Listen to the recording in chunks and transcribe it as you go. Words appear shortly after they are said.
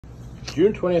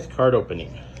June 20th card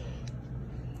opening.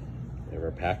 We have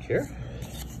our pack here.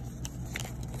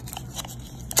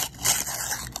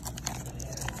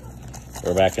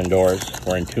 We're back indoors.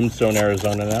 We're in Tombstone,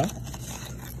 Arizona now.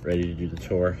 Ready to do the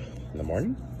tour in the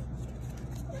morning.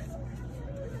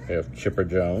 We have Chipper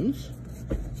Jones,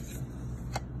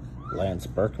 Lance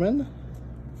Berkman,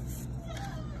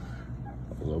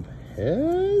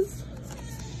 Lopez,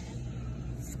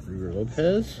 Ruger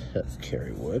Lopez, that's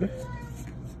Kerry Wood,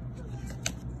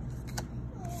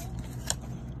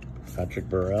 Patrick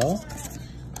Burrell,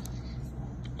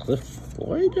 Cliff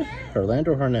Floyd,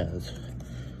 Orlando Hernandez.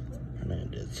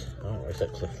 Oh, I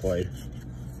said Cliff Floyd.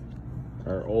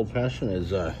 Our old fashioned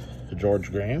is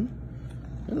George Graham,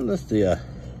 and that's the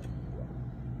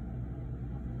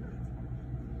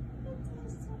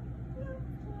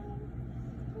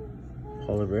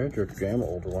Polar Bear, George Graham,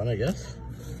 older one, I guess.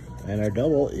 And our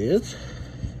double is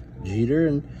Jeter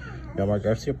and Nomar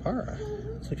Garciaparra.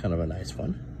 It's a kind of a nice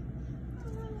one.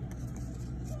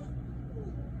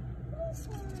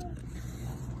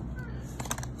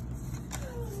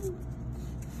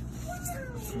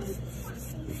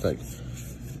 Looks like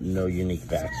no unique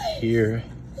backs here.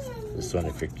 This one,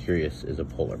 if you're curious, is a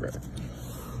Polar Bear.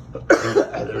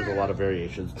 There's a lot of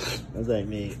variations, as I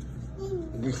may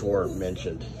before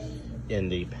mentioned in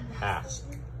the past.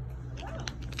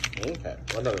 Okay,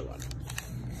 another one.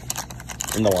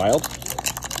 In the wild.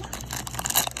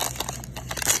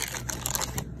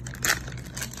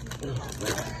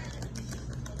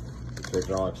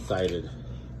 They're all excited.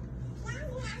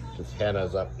 Just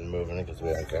Hannah's up and moving because we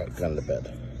haven't gone to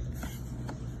bed.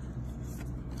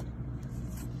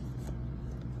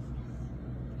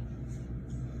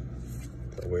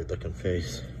 That weird looking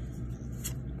face.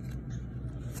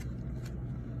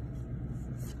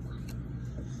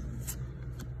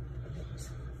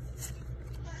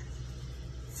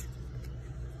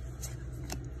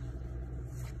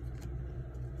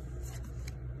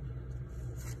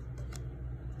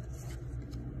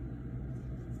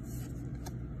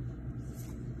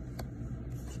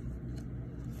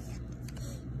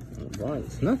 Right,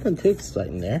 it's nothing too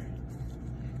exciting there.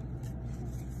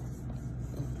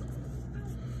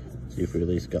 See if we at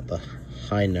least got the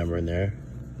high number in there.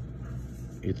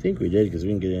 You'd think we did because we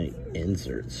didn't get any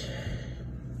inserts.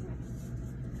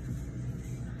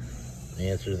 The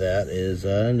answer to that is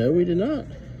no, we did not.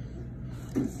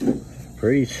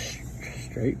 Pretty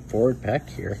straightforward pack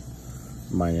here,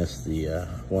 minus the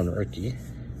one rookie.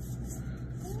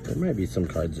 There might be some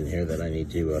cards in here that I need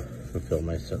to fulfill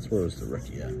my sets. Where was the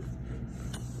rookie at?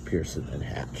 Pearson and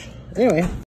Hatch. Anyway.